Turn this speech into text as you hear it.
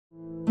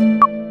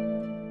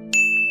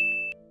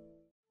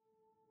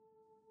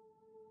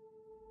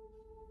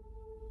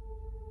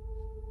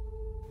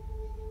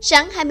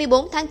Sáng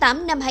 24 tháng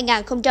 8 năm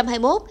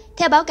 2021,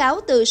 theo báo cáo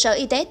từ Sở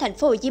Y tế Thành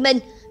phố Hồ Chí Minh,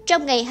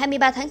 trong ngày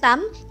 23 tháng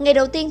 8, ngày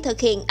đầu tiên thực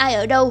hiện ai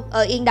ở đâu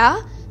ở yên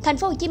đó, Thành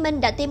phố Hồ Chí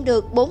Minh đã tiêm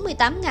được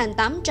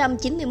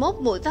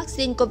 48.891 mũi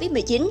vaccine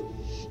Covid-19.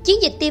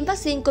 Chiến dịch tiêm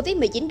vaccine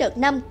Covid-19 đợt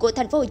 5 của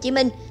Thành phố Hồ Chí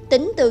Minh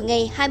tính từ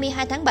ngày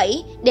 22 tháng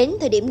 7 đến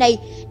thời điểm này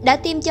đã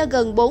tiêm cho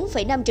gần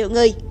 4,5 triệu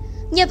người.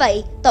 Như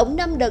vậy, tổng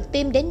 5 đợt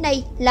tiêm đến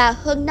nay là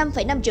hơn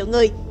 5,5 triệu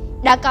người.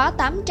 Đã có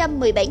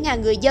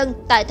 817.000 người dân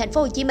tại Thành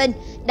phố Hồ Chí Minh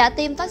đã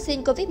tiêm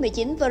vaccine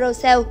Covid-19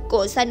 Verocell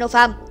của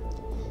Sinopharm.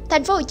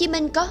 Thành phố Hồ Chí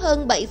Minh có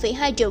hơn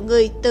 7,2 triệu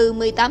người từ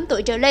 18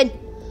 tuổi trở lên.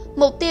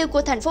 Mục tiêu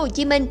của Thành phố Hồ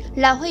Chí Minh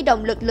là huy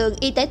động lực lượng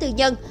y tế tư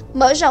nhân,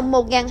 mở rộng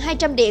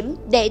 1.200 điểm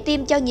để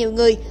tiêm cho nhiều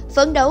người,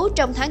 phấn đấu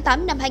trong tháng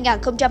 8 năm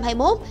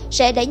 2021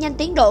 sẽ đẩy nhanh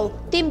tiến độ,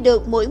 tiêm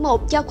được mũi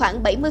 1 cho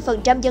khoảng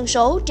 70% dân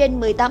số trên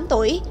 18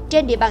 tuổi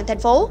trên địa bàn thành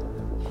phố.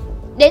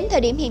 Đến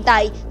thời điểm hiện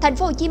tại, Thành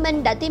phố Hồ Chí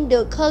Minh đã tiêm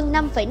được hơn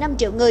 5,5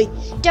 triệu người,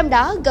 trong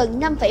đó gần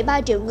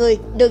 5,3 triệu người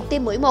được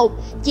tiêm mũi 1,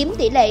 chiếm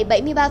tỷ lệ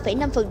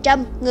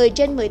 73,5% người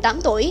trên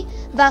 18 tuổi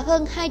và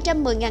hơn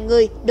 210.000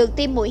 người được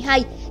tiêm mũi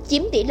 2,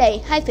 chiếm tỷ lệ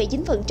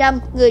 2,9%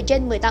 người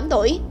trên 18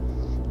 tuổi.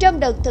 Trong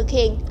đợt thực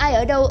hiện ai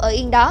ở đâu ở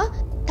yên đó,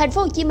 Thành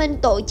phố Hồ Chí Minh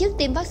tổ chức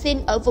tiêm vaccine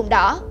ở vùng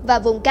đỏ và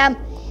vùng cam.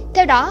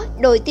 Theo đó,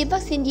 đội tiêm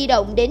vaccine di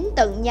động đến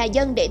tận nhà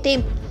dân để tiêm.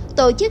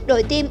 Tổ chức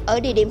đội tiêm ở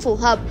địa điểm phù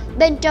hợp,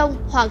 bên trong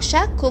hoặc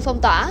sát khu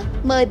phong tỏa,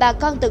 mời bà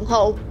con từng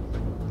hộ.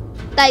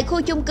 Tại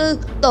khu chung cư,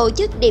 tổ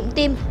chức điểm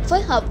tiêm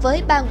phối hợp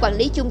với ban quản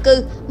lý chung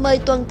cư, mời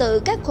tuần tự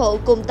các hộ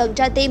cùng tầng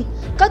ra tiêm,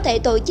 có thể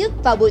tổ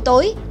chức vào buổi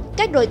tối.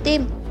 Các đội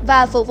tiêm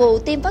và phục vụ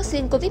tiêm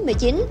vaccine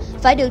Covid-19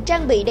 phải được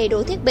trang bị đầy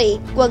đủ thiết bị,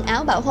 quần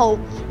áo bảo hộ.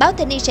 Báo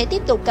Thanh Niên sẽ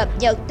tiếp tục cập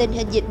nhật tình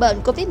hình dịch bệnh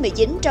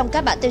Covid-19 trong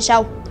các bản tin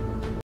sau.